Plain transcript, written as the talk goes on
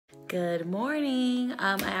Good morning.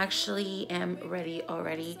 I actually am ready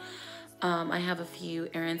already. I have a few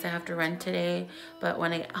errands I have to run today, but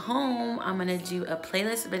when I get home, I'm gonna do a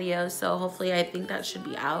playlist video. So hopefully I think that should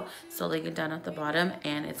be out. So link it down at the bottom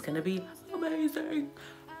and it's gonna be amazing.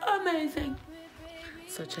 Amazing.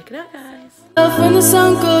 So check it out, guys. When the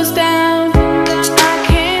sun goes down, I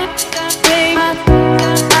can't lay my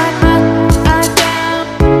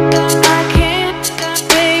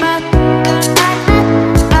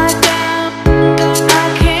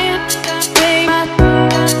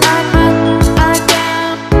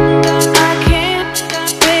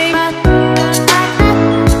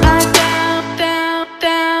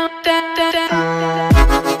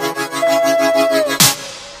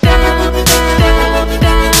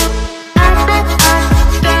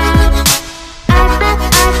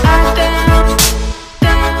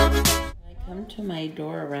to my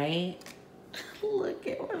door, right? Look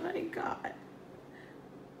at what I got.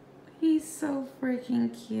 He's so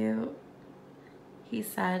freaking cute. He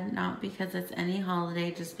said not because it's any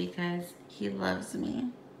holiday, just because he loves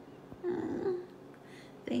me.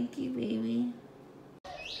 Thank you, baby.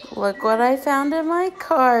 Look what I found in my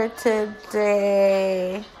car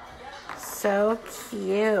today. So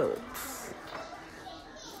cute.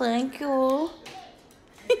 Thank you.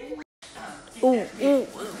 Ooh, ooh,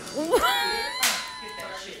 ooh.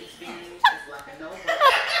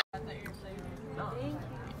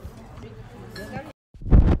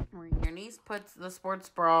 Your niece puts the sports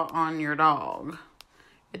bra on your dog.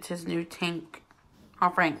 It's his new tank. Oh,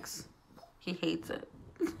 Frank's. He hates it.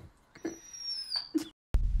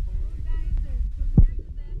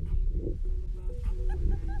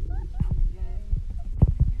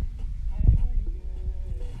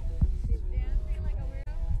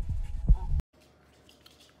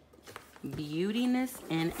 Beautiness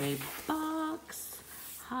in a box.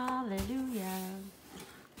 Hallelujah.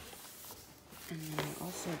 And then I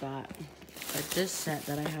also got a dish set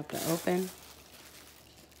that I have to open.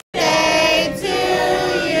 Day to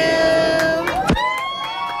you.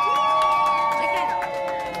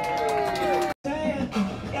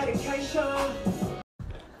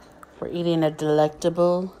 We're eating a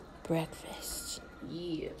delectable breakfast.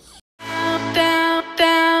 Yes.